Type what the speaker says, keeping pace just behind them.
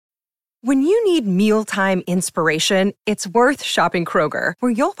When you need mealtime inspiration, it's worth shopping Kroger,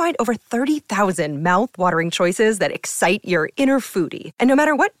 where you'll find over 30,000 mouth-watering choices that excite your inner foodie. And no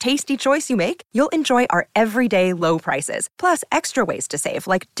matter what tasty choice you make, you'll enjoy our everyday low prices, plus extra ways to save,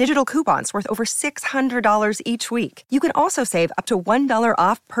 like digital coupons worth over $600 each week. You can also save up to $1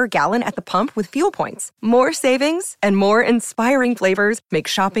 off per gallon at the pump with fuel points. More savings and more inspiring flavors make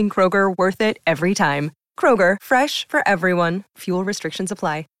shopping Kroger worth it every time. Kroger, fresh for everyone. Fuel restrictions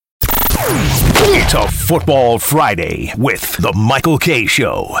apply. To Football Friday with The Michael K.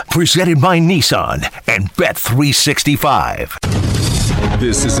 Show, presented by Nissan and Bet365.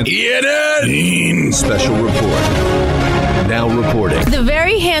 This is an ENN special report. Now reporting. The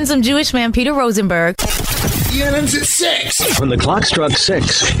very handsome Jewish man, Peter Rosenberg. ENN's at 6. When the clock struck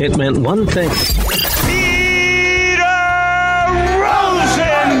 6, it meant one thing. Peter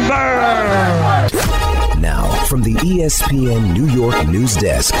Rosenberg! Now, from the ESPN New York news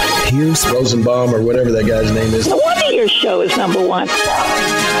desk, here's Rosenbaum or whatever that guy's name is. No wonder your show is number one.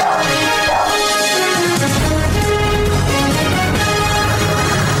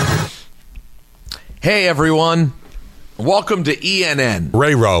 Hey, everyone. Welcome to ENN.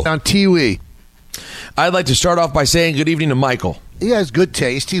 Ray-Ro. On TV. I'd like to start off by saying good evening to Michael. He has good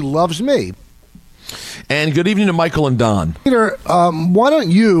taste. He loves me. And good evening to Michael and Don. Peter, why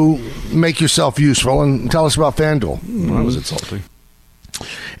don't you make yourself useful and tell us about FanDuel? That was insulting.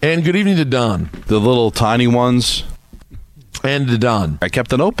 And good evening to Don. The little tiny ones. And to Don. I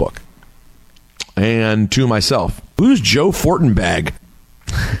kept a notebook. And to myself. Who's Joe Fortenbag?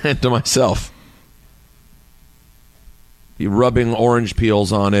 And to myself. You rubbing orange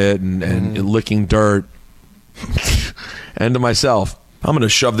peels on it and licking dirt. And to myself. I'm going to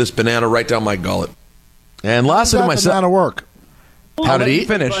shove this banana right down my gullet. And lastly to myself. Banana work. How did he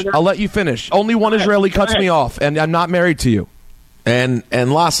finish? I'll let you finish. Only one Israeli cuts me off, and I'm not married to you. And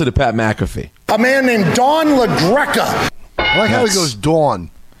lastly to Pat McAfee. A man named Don LaGreca. I like how he goes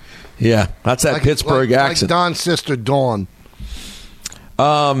Dawn. Yeah, that's that Pittsburgh accent. Like Don's sister, Dawn.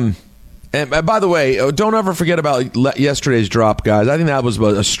 And by the way, don't ever forget about yesterday's drop, guys. I think that was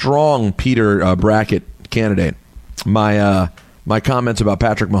a strong Peter bracket candidate. My comments about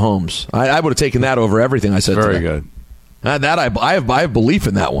Patrick Mahomes. I would have taken that over everything I said today. Very good. I have belief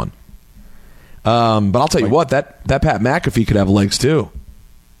in that one. But I'll tell you what, that Pat McAfee could have legs too.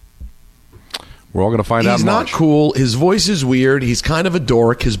 We're all going to find out. He's not cool. His voice is weird. He's kind of a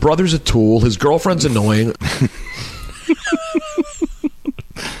dork. His brother's a tool. His girlfriend's annoying.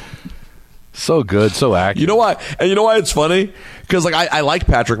 So good, so accurate. You know why? And you know why it's funny? Because I like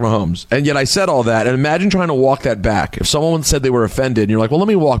Patrick Mahomes, and yet I said all that. And imagine trying to walk that back. If someone said they were offended, and you're like, "Well, let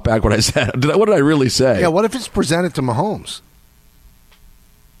me walk back what I said. What did I really say?" Yeah. What if it's presented to Mahomes?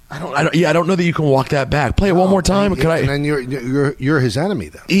 I don't know that you can walk that back. Play it one more time. And then you're his enemy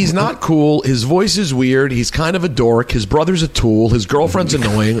then. He's not cool. His voice is weird. He's kind of a dork. His brother's a tool. His girlfriend's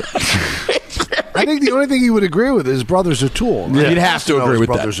annoying. I think the only thing he would agree with is his brother's a tool. Yeah. He'd have to agree with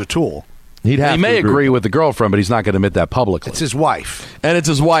that. Brother's a tool. He may agree with the girlfriend, but he's not going to admit that publicly. It's his wife. And it's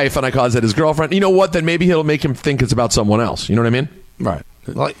his wife, and I call it his girlfriend. You know what? Then maybe he'll make him think it's about someone else. You know what I mean? Right.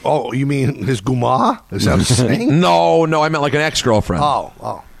 Like, oh, you mean his guma? Is that what you're saying? No, I meant like an ex-girlfriend.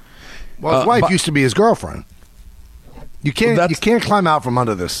 Oh. Well, his wife used to be his girlfriend. You can't climb out from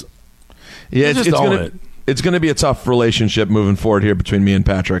under this. Yeah, it's going to be a tough relationship moving forward here between me and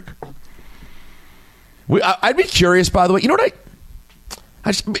Patrick. I'd be curious, by the way. You know what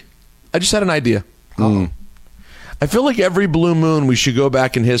I just had an idea. I feel like every blue moon we should go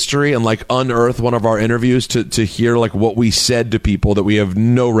back in history and like unearth one of our interviews to hear like what we said to people that we have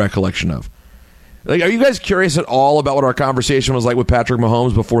no recollection of. Like, are you guys curious at all about what our conversation was like with Patrick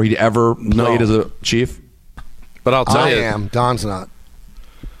Mahomes before he'd ever played as a Chief? But I'll tell you, I am. Don's not.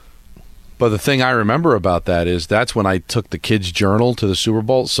 But the thing I remember about that is that's when I took the kids' journal to the Super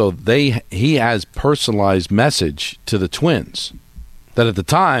Bowl. So he has personalized message to the Twins. That at the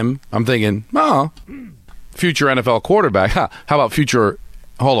time, I'm thinking, future NFL quarterback. How about future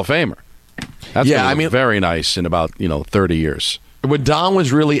Hall of Famer? That's very nice in about 30 years. When Don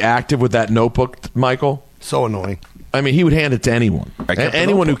was really active with that notebook, Michael, so annoying. I mean, he would hand it to anyone.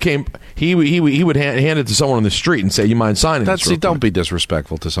 Anyone who came, he would hand it to someone on the street and say, "You mind signing this?" Don't be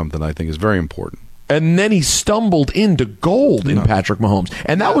disrespectful to something I think is very important. And then he stumbled into gold in Patrick Mahomes,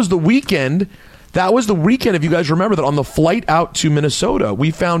 and that was the weekend. That was the weekend, if you guys remember that, on the flight out to Minnesota, we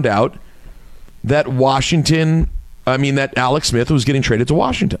found out that that Alex Smith was getting traded to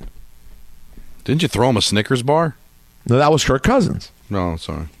Washington. Didn't you throw him a Snickers bar? No, that was Kirk Cousins. No,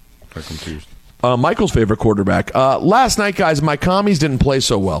 sorry. I'm confused. Michael's favorite quarterback. Last night, guys, my commies didn't play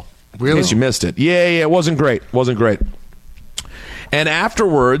so well. Really? In case you missed it. Yeah, it wasn't great. And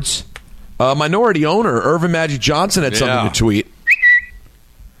afterwards, Minority owner Irvin Magic Johnson had something to tweet.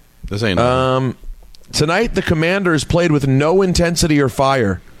 This ain't nothing. Tonight, the Commanders played with no intensity or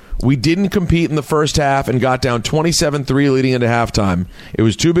fire. We didn't compete in the first half and got down 27-3 leading into halftime. It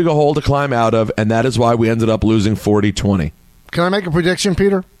was too big a hole to climb out of, and that is why we ended up losing 40-20. Can I make a prediction,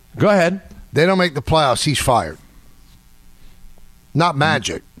 Peter? Go ahead. They don't make the playoffs. He's fired. Not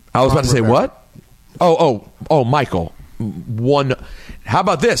Magic. I was about to say, what? Oh, Michael. How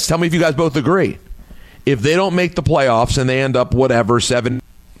about this? Tell me if you guys both agree. If they don't make the playoffs and they end up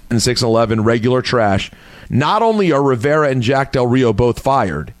 7-6-11 regular trash, not only are Rivera and Jack Del Rio both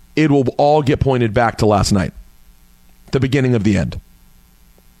fired, it will all get pointed back to last night, the beginning of the end.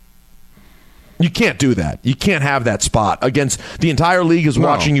 You can't do that. You can't have that spot against the entire league is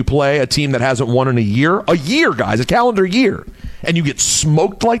watching you play a team that hasn't won in a year, guys, a calendar year, and you get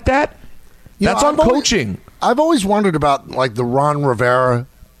smoked like that. That's on coaching. I've always wondered about the Ron Rivera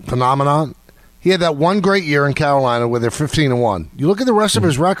phenomenon. He had that one great year in Carolina where they're 15-1. You look at the rest of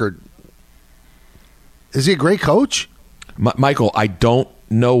his record. Is he a great coach? Michael, I don't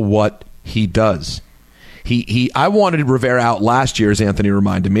know what he does. I wanted Rivera out last year, as Anthony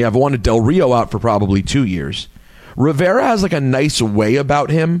reminded me. I've wanted Del Rio out for probably 2 years. Rivera has a nice way about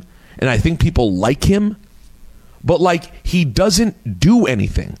him, and I think people like him. But he doesn't do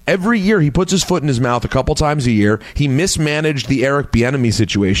anything. Every year he puts his foot in his mouth a couple times a year. He mismanaged the Eric Bieniemy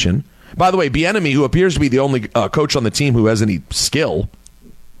situation. By the way, Bieniemy, who appears to be the only coach on the team who has any skill.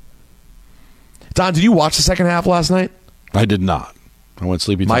 Don, did you watch the second half last night? I did not. I went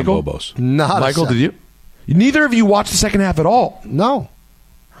sleepy time Bobos. Michael, did you? Neither of you watched the second half at all. No.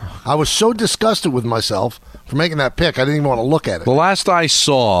 I was so disgusted with myself for making that pick, I didn't even want to look at it. The last I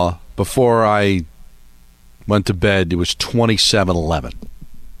saw before I went to bed, it was 27-11.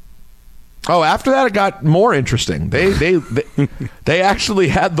 Oh, after that, it got more interesting. They actually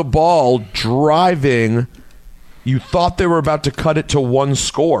had the ball driving. You thought they were about to cut it to one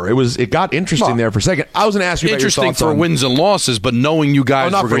score. It got interesting there for a second. I was going to ask you about your thoughts for wins and losses, but knowing you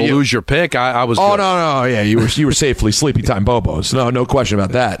guys were going to lose your pick, I was. Oh, no, yeah, you were safely sleepy time Bobos. No question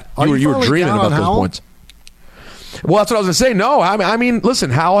about that. You were dreaming about those points. Well, that's what I was going to say. No, I mean,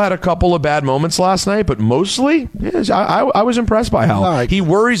 listen, Howell had a couple of bad moments last night, but mostly, I was impressed by Howell. He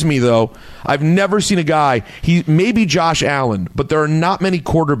worries me, though. I've never seen a guy, maybe Josh Allen, but there are not many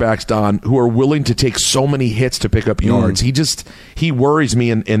quarterbacks, Don, who are willing to take so many hits to pick up yards. He worries me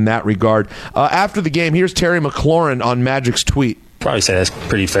in that regard. After the game, here's Terry McLaurin on Magic's tweet. Probably say that's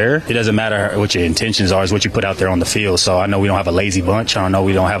pretty fair. It doesn't matter what your intentions are, it's what you put out there on the field. So I know we don't have a lazy bunch. I know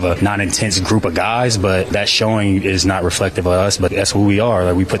we don't have a non-intense group of guys, but that showing is not reflective of us, but that's who we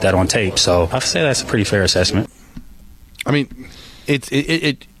are. We put that on tape. So I'd say that's a pretty fair assessment. I mean,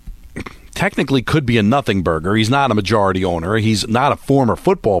 it technically could be a nothing burger. He's not a majority owner. He's not a former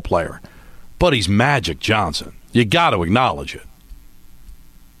football player, but he's Magic Johnson. You got to acknowledge it.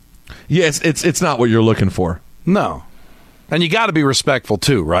 Yeah, it's not what you're looking for. No. And you got to be respectful,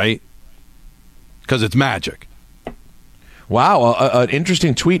 too, right? Because it's Magic. Wow, an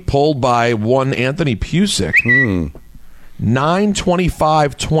interesting tweet pulled by one Anthony Pusick.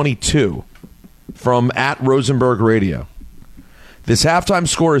 9:25:22 from @Rosenberg Radio. This halftime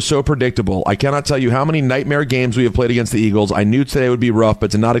score is so predictable. I cannot tell you how many nightmare games we have played against the Eagles. I knew today would be rough,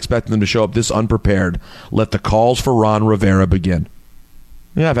 but did not expect them to show up this unprepared. Let the calls for Ron Rivera begin.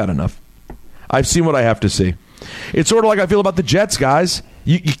 Yeah, I've had enough. I've seen what I have to see. It's sort of like I feel about the Jets, guys.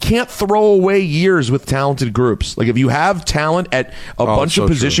 You can't throw away years with talented groups. If you have talent at a bunch of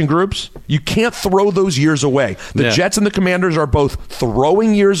position groups, you can't throw those years away. The Jets and the Commanders are both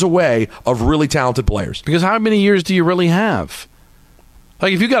throwing years away of really talented players. Because how many years do you really have?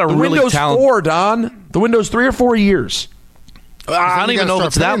 If you got a really talented... The window's 4, Don. The window's 3 or 4 years. I don't even know if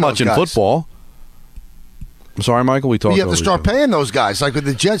it's that much in football. I'm sorry, Michael. You have to start paying those guys. Like with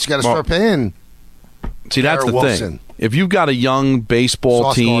the Jets, you got to start paying... See, that's the thing. If you've got a young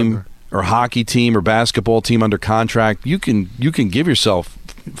baseball team or hockey team or basketball team under contract, you can give yourself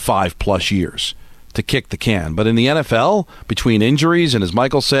 5+ years to kick the can. But in the NFL, between injuries and, as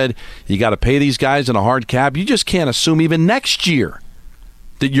Michael said, you got to pay these guys in a hard cap, you just can't assume even next year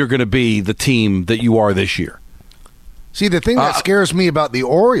that you're going to be the team that you are this year. See, the thing that scares me about the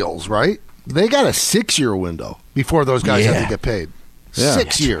Orioles, right? They got a 6-year window before those guys have to get paid.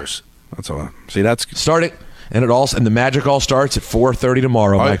 6 years. That's all. See, that's starting, and the Magic all starts at 4:30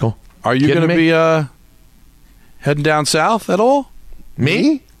 tomorrow. Michael, are you going to be heading down south at all?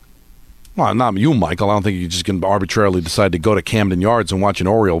 Me? Well, not you, Michael. I don't think you're just going to arbitrarily decide to go to Camden Yards and watch an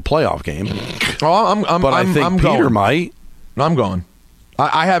Oriole playoff game. Oh, I think Peter might. I'm going.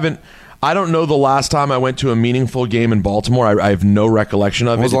 I haven't. I don't know the last time I went to a meaningful game in Baltimore. I have no recollection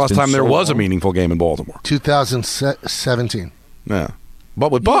of it. When was the last time there was a meaningful game in Baltimore? 2017. Yeah.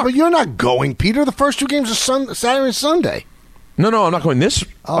 But with Buck. But you're not going, Peter. The first two games are Saturday and Sunday. No, I'm not going this.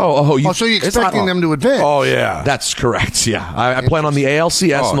 So you're expecting them to advance? Oh, yeah. That's correct, yeah. I plan on the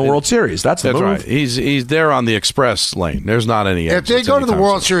ALCS and the World Series. That's the move. Right. He's there on the express lane. There's not any If they go to the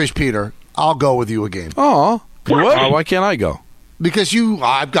World Series, Peter, I'll go with you a game. Oh. Why can't I go? Because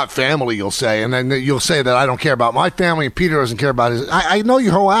I've got family, you'll say, and then you'll say that I don't care about my family, and Peter doesn't care about his. I know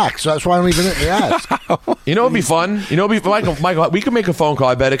your whole act, so that's why I don't even ask. You know, it'd be fun. You know, Michael, we could make a phone call.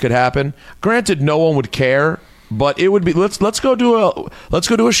 I bet it could happen. Granted, no one would care, but it would be. Let's go do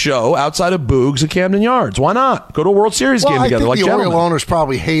a show outside of Boogs at Camden Yards. Why not go to a World Series game together? I think like the Oriole owners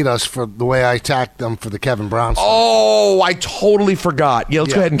probably hate us for the way I attacked them for the Kevin Brown stuff. Oh, I totally forgot. Yeah,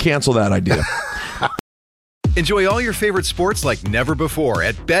 let's go ahead and cancel that idea. Enjoy all your favorite sports like never before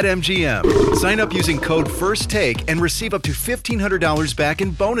at BetMGM. Sign up using code FIRSTTAKE and receive up to $1,500 back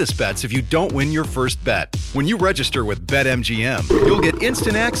in bonus bets if you don't win your first bet. When you register with BetMGM, you'll get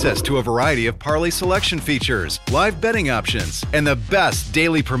instant access to a variety of parlay selection features, live betting options, and the best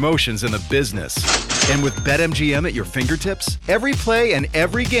daily promotions in the business. And with BetMGM at your fingertips, every play and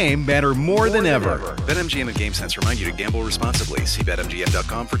every game matter more than ever. BetMGM and GameSense remind you to gamble responsibly. See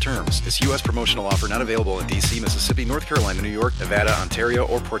BetMGM.com for terms. This U.S. promotional offer not available in D.C., Mississippi, North Carolina, New York, Nevada, Ontario,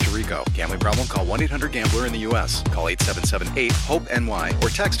 or Puerto Rico. Gambling problem? Call 1-800-GAMBLER in the U.S. Call 877-8-HOPE-NY or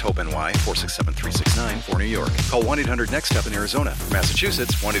text HOPE-NY 467-369 for New York. Call 1-800-NEXT-STEP in Arizona. For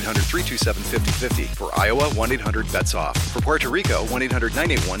Massachusetts, 1-800-327-5050. For Iowa, 1-800-BETS-OFF. For Puerto Rico,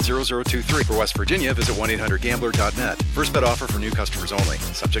 1-800-981-0023. For West Virginia, visit 1-800-GAMBLER.net. First bet offer for new customers only.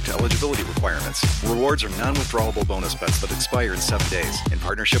 Subject to eligibility requirements. Rewards are non-withdrawable bonus bets that expire in 7 days. In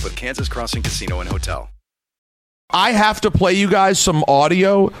partnership with Kansas Crossing Casino and Hotel. I have to play you guys some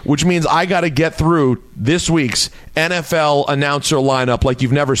audio, which means I got to get through this week's NFL announcer lineup like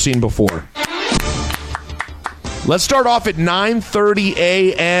you've never seen before. Let's start off at 9:30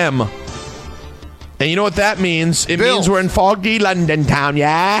 a.m. And you know what that means? It means we're in foggy London town,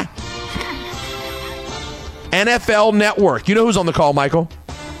 yeah? NFL Network. You know who's on the call, Michael?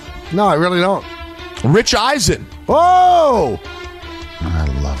 No, I really don't. Rich Eisen. Oh! I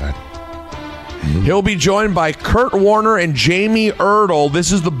love it. He'll be joined by Kurt Warner and Jamie Erdahl.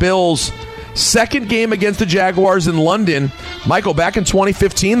 This is the Bills' second game against the Jaguars in London. Michael, back in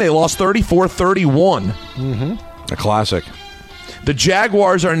 2015, they lost 34-31. A classic. The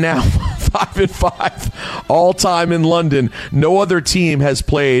Jaguars are now 5-5 all-time in London. No other team has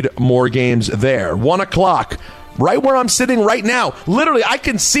played more games there. 1 o'clock. Right where I'm sitting right now. Literally, I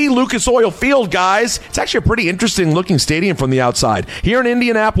can see Lucas Oil Field, guys. It's actually a pretty interesting looking stadium from the outside. Here in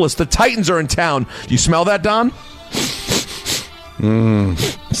Indianapolis, the Titans are in town. You smell that, Don?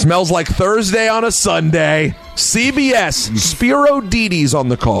 Smells like Thursday on a Sunday. CBS, Spiro Didi's on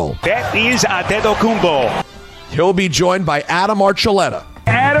the call. That is Antetokounmpo. He'll be joined by Adam Archuleta.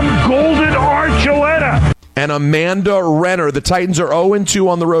 Adam Golden Archuleta. And Amanda Renner. The Titans are 0-2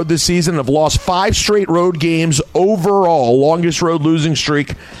 on the road this season and have lost 5 straight road games overall. Longest road losing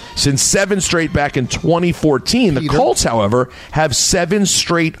streak since 7 straight back in 2014. The Colts, however, have 7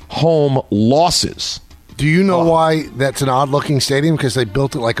 straight home losses. Do you know why that's an odd-looking stadium? Because they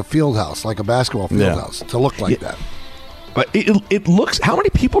built it like a field house, like a basketball field house, to look like that. But it looks... How many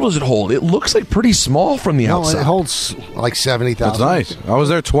people does it hold? It looks like pretty small from the outside. It holds like 70,000. That's nice. I was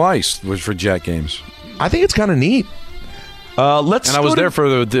there twice for Jet games. I think it's kind of neat. I was there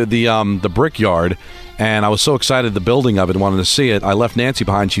for the Brickyard, and I was so excited the building of it and wanted to see it. I left Nancy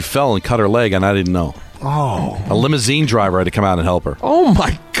behind. She fell and cut her leg, and I didn't know. Oh. A limousine driver had to come out and help her. Oh,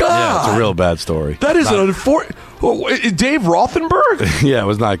 my God. Yeah, it's a real bad story. That is an unfortunate... Dave Rothenberg? Yeah, it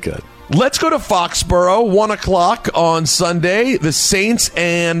was not good. Let's go to Foxborough, 1 o'clock on Sunday. The Saints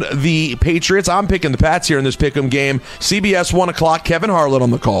and the Patriots. I'm picking the Pats here in this pick'em game. CBS, 1 o'clock. Kevin Harlan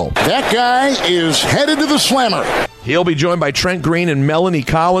on the call. That guy is headed to the slammer. He'll be joined by Trent Green and Melanie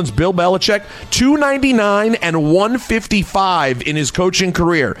Collins. Bill Belichick, 299 and 155 in his coaching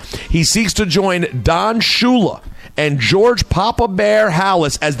career. He seeks to join Don Shula and George Papa Bear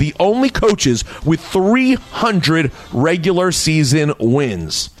Hallis as the only coaches with 300 regular season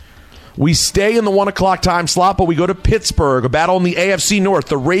wins. We stay in the 1 o'clock time slot, but we go to Pittsburgh, a battle in the AFC North,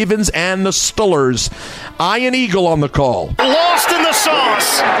 the Ravens and the Steelers. Ian Eagle on the call. Lost in the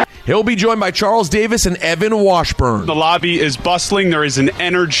sauce. He'll be joined by Charles Davis and Evan Washburn. The lobby is bustling. There is an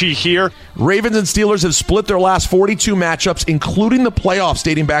energy here. Ravens and Steelers have split their last 42 matchups, including the playoffs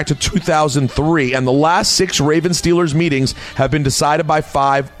dating back to 2003, and the last 6 Ravens-Steelers meetings have been decided by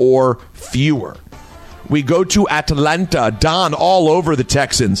 5 or fewer. we go to Atlanta. Don all over the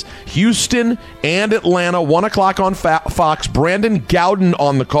Texans. Houston and Atlanta, 1 o'clock on Fox. Brandon Gowden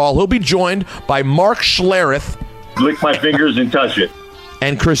on the call. He'll be joined by Mark Schlereth. Lick my fingers and touch it.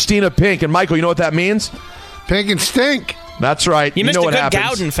 And Christina Pink. And Michael, you know what that means? Pink and stink. That's right. You missed know a what good happens.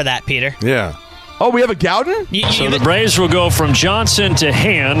 Gowden for that, Peter. Yeah. Oh, we have a Gowden? So the Braves will go from Johnson to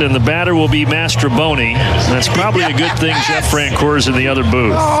Hand, and the batter will be Mastroboni. That's probably a good thing Jeff Francoeur's in the other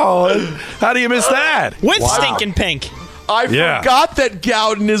booth. Oh, how do you miss that? With Stinking Pink. I forgot that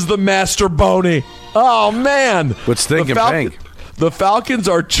Gowden is the Mastroboni. Oh, man. With Stinking Pink. The Falcons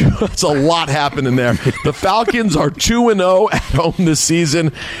are that's a lot happening there. The Falcons are 2-0 at home this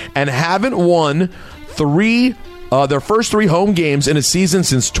season and haven't won their first 3 home games in a season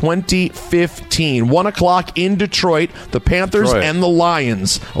since 2015. 1 o'clock in Detroit, the Panthers and the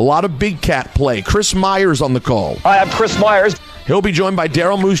Lions. A lot of big cat play. Chris Myers on the call. I have Chris Myers. He'll be joined by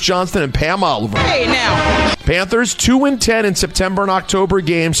Daryl Moose Johnston and Pam Oliver. Hey, now. Panthers 2-10 in September and October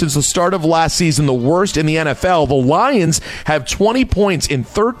games since the start of last season, the worst in the NFL. The Lions have 20 points in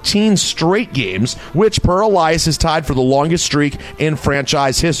 13 straight games, which per Elias is tied for the longest streak in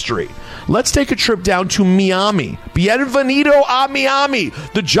franchise history. Let's take a trip down to Miami. Bienvenido a Miami.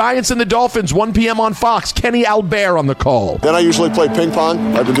 The Giants and the Dolphins, 1 p.m. on Fox. Kenny Albert on the call. Then I usually play ping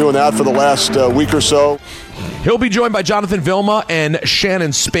pong. I've been doing that for the last week or so. He'll be joined by Jonathan Vilma and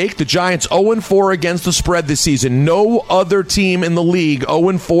Shannon Spake. The Giants 0-4 against the spread this season. No other team in the league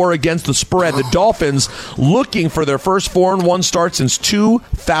 0-4 against the spread. The Dolphins looking for their first 4-1 start since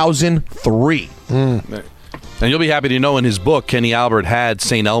 2003. And you'll be happy to know in his book, Kenny Albert had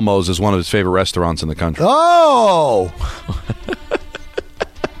St. Elmo's as one of his favorite restaurants in the country. Oh!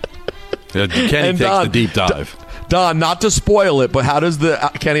 Kenny takes the deep dive. Don, not to spoil it, but how does the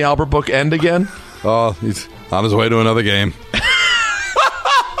Kenny Albert book end again? Oh, he's on his way to another game.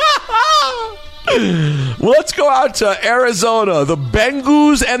 Let's go out to Arizona. The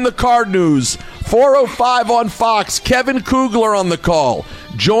Bengals and the Cardinals. 4:05 on Fox. Kevin Kugler on the call.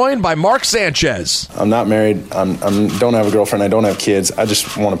 Joined by Mark Sanchez. I'm not married. I don't have a girlfriend. I don't have kids. I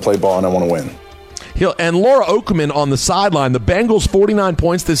just want to play ball and I want to win. And Laura Okerman on the sideline. The Bengals' 49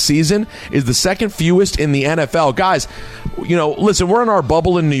 points this season is the second fewest in the NFL. Guys, listen, we're in our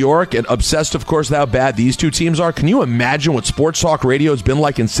bubble in New York and obsessed, of course, with how bad these two teams are. Can you imagine what sports talk radio has been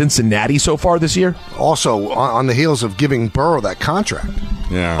like in Cincinnati so far this year? Also, on the heels of giving Burrow that contract.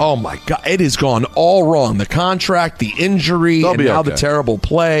 Yeah. Oh, my God. It has gone all wrong. The contract, the injury, and now the terrible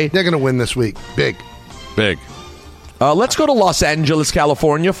play. They're going to win this week. Big. Let's go to Los Angeles,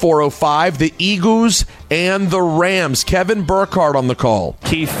 California, 4:05. The Eagles and the Rams. Kevin Burkhardt on the call.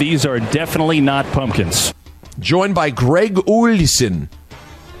 Keith, these are definitely not pumpkins. Joined by Greg Olsen.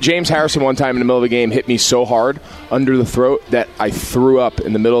 James Harrison one time in the middle of the game hit me so hard under the throat that I threw up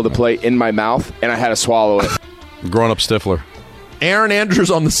in the middle of the play in my mouth, and I had to swallow it. Grown-up Stifler. Aaron Andrews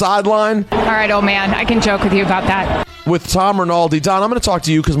on the sideline. All right, old man, I can joke with you about that. With Tom Rinaldi. Don, I'm going to talk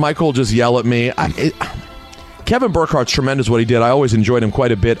to you because Michael will just yell at me. Kevin Burkhardt's tremendous what he did. I always enjoyed him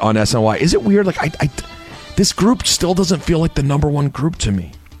quite a bit on SNY. Is it weird? This group still doesn't feel like the number one group to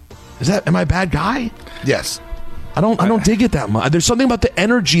me. Am I a bad guy? Yes. I don't dig it that much. There's something about the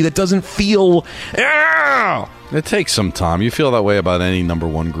energy that doesn't feel. It takes some time. You feel that way about any number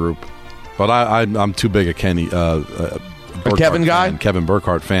one group, but I'm too big a Kevin guy, Kevin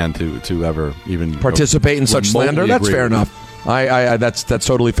Burkhardt fan to ever even participate in such slander. That's fair enough. That's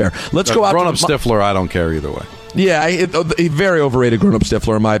totally fair. Let's go out. Grown-up Stifler, I don't care either way. Yeah, a very overrated grown-up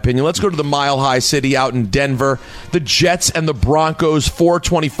Stifler, in my opinion. Let's go to the Mile High City out in Denver. The Jets and the Broncos,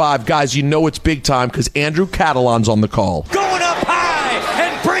 4:25. Guys, you know it's big time because Andrew Catalan's on the call. Going up high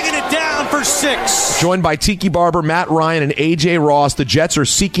and bringing it down for 6. Joined by Tiki Barber, Matt Ryan, and A.J. Ross, the Jets are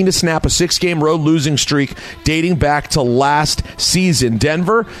seeking to snap a 6-game road losing streak dating back to last season.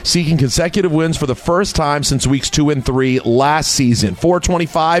 Denver seeking consecutive wins for the first time since weeks 2 and 3 last season.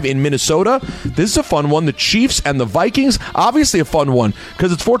 4:25 in Minnesota. This is a fun one. The Chiefs and the Vikings, obviously a fun one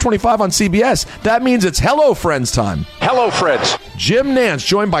because it's 4:25 on CBS. That means it's Hello Friends time. Hello Friends. Jim Nance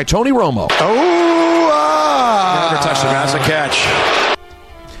joined by Tony Romo. Never touched him. That's a catch.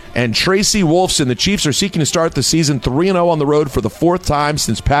 And Tracy Wolfson. The Chiefs are seeking to start the season 3-0 on the road for the 4th time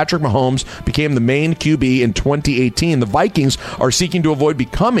since Patrick Mahomes became the main QB in 2018. The Vikings are seeking to avoid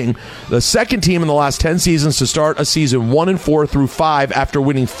becoming the second team in the last 10 seasons to start a season 1-4 through 5 after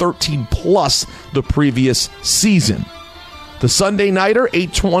winning 13+ the previous season. The Sunday Nighter,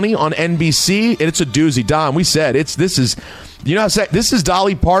 8:20 on NBC, and it's a doozy. Don, we said this is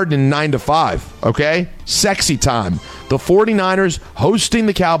Dolly Parton in 9 to 5, okay? Sexy time. The 49ers hosting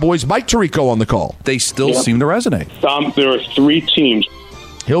the Cowboys. Mike Tirico on the call. They still seem to resonate. There are 3 teams.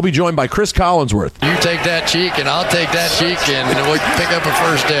 He'll be joined by Chris Collinsworth. You take that cheek, and I'll take that cheek, and we'll pick up a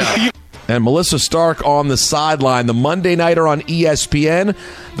first down. And Melissa Stark on the sideline. The Monday Nighter on ESPN.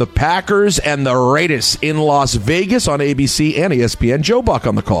 The Packers and the Raiders in Las Vegas on ABC and ESPN. Joe Buck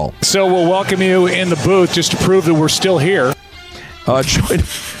on the call. So we'll welcome you in the booth just to prove that we're still here.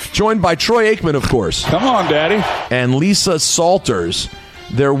 Joined by Troy Aikman, of course. Come on, Daddy. And Lisa Salters.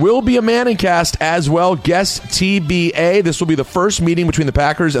 There will be a Manning cast as well. Guest TBA. This will be the first meeting between the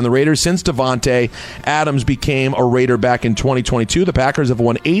Packers and the Raiders since Davante Adams became a Raider back in 2022. The Packers have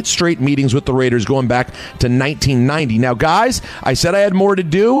won 8 straight meetings with the Raiders going back to 1990. Now, guys, I said I had more to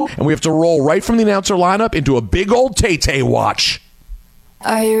do, and we have to roll right from the announcer lineup into a big old Tay-Tay watch.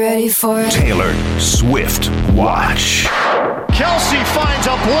 Are you ready for it? Taylor Swift Watch. Kelsey finds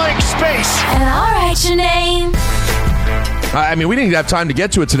a blank space. And I'll write your name. I mean, we didn't have time to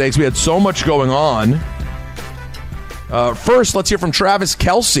get to it today because we had so much going on. First, let's hear from Travis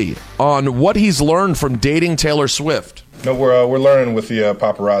Kelce on what he's learned from dating Taylor Swift. No, we're learning with the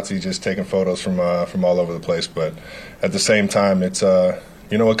paparazzi just taking photos from all over the place, but at the same time, it's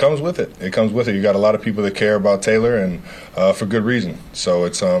it comes with it. It comes with it. You got a lot of people that care about Taylor, and for good reason. So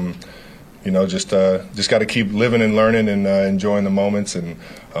it's just got to keep living and learning and enjoying the moments. And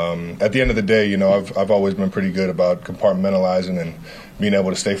at the end of the day, I've always been pretty good about compartmentalizing and being able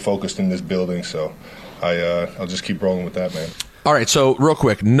to stay focused in this building. So I'll just keep rolling with that, man. All right, so real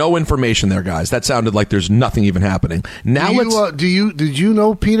quick, no information there, guys. That sounded like there's nothing even happening. Now did you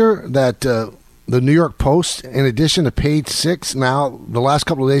know, Peter, that the New York Post, in addition to Page 6, now the last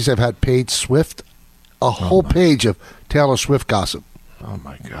couple of days they've had Page Swift, a whole page of Taylor Swift gossip. Oh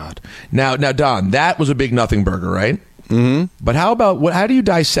my God! Now, Don, that was a big nothing burger, right? Mm-hmm. But how do you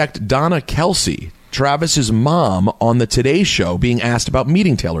dissect Donna Kelce, Travis's mom, on the Today Show, being asked about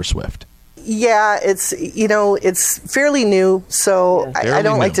meeting Taylor Swift? Yeah, it's fairly new, so I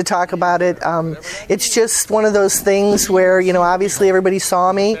don't like to talk about it. It's just one of those things where obviously everybody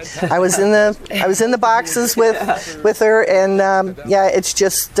saw me. I was in the boxes with her, and it's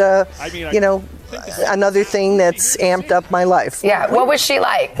just another thing that's amped up my life. Yeah, what was she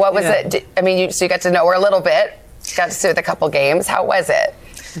like? What was it? So you got to know her a little bit. Got to see her at a couple games. How was it?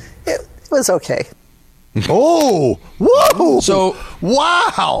 It was okay. Oh, whoa! So,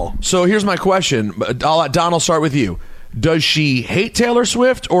 wow! So here's my question. Don, I'll start with you. Does she hate Taylor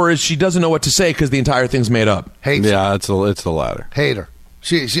Swift, or is she doesn't know what to say because the entire thing's made up? Hates her. Yeah, it's the latter. Hate her.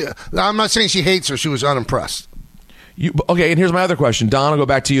 She. I'm not saying she hates her. She was unimpressed. Okay, and here's my other question. Don, I'll go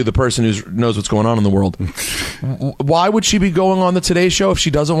back to you, the person who knows what's going on in the world. Why would she be going on the Today Show if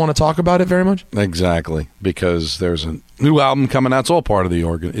she doesn't want to talk about it very much? Exactly, because there's a new album coming out. It's all part of the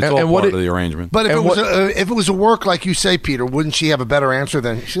part of the arrangement. But if it was a work like you say, Peter, wouldn't she have a better answer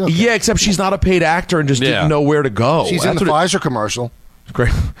than? Okay. Yeah, except she's not a paid actor and just didn't know where to go. She's in the Pfizer commercial.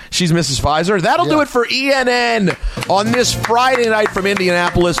 Great. She's Mrs. Pfizer. That'll do it for ENN on this Friday night from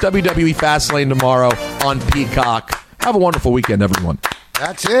Indianapolis. WWE Fastlane tomorrow on Peacock. Have a wonderful weekend, everyone.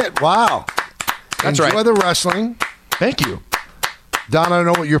 That's it. Wow. That's Enjoy right. the wrestling. Thank you. Don, I don't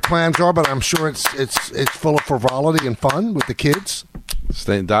know what your plans are, but I'm sure it's full of frivolity and fun with the kids.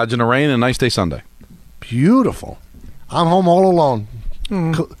 Stay dodging the rain and a nice day Sunday. Beautiful. I'm home all alone.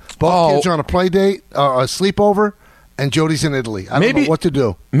 Both kids are on a play date, a sleepover, and Jody's in Italy. I don't know what to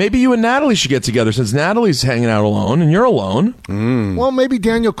do. Maybe you and Natalie should get together since Natalie's hanging out alone and you're alone. Well, maybe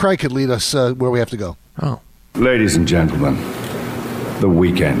Daniel Craig could lead us where we have to go. Oh. Ladies and gentlemen, the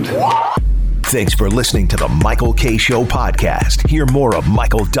weekend. Thanks for listening to the Michael K. Show podcast. Hear more of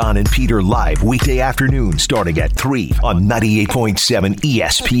Michael, Don, and Peter live weekday afternoon starting at 3 on 98.7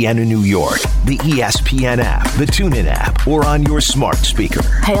 ESPN in New York, the ESPN app, the TuneIn app, or on your smart speaker.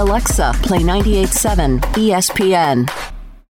 Hey, Alexa, play 98.7 ESPN.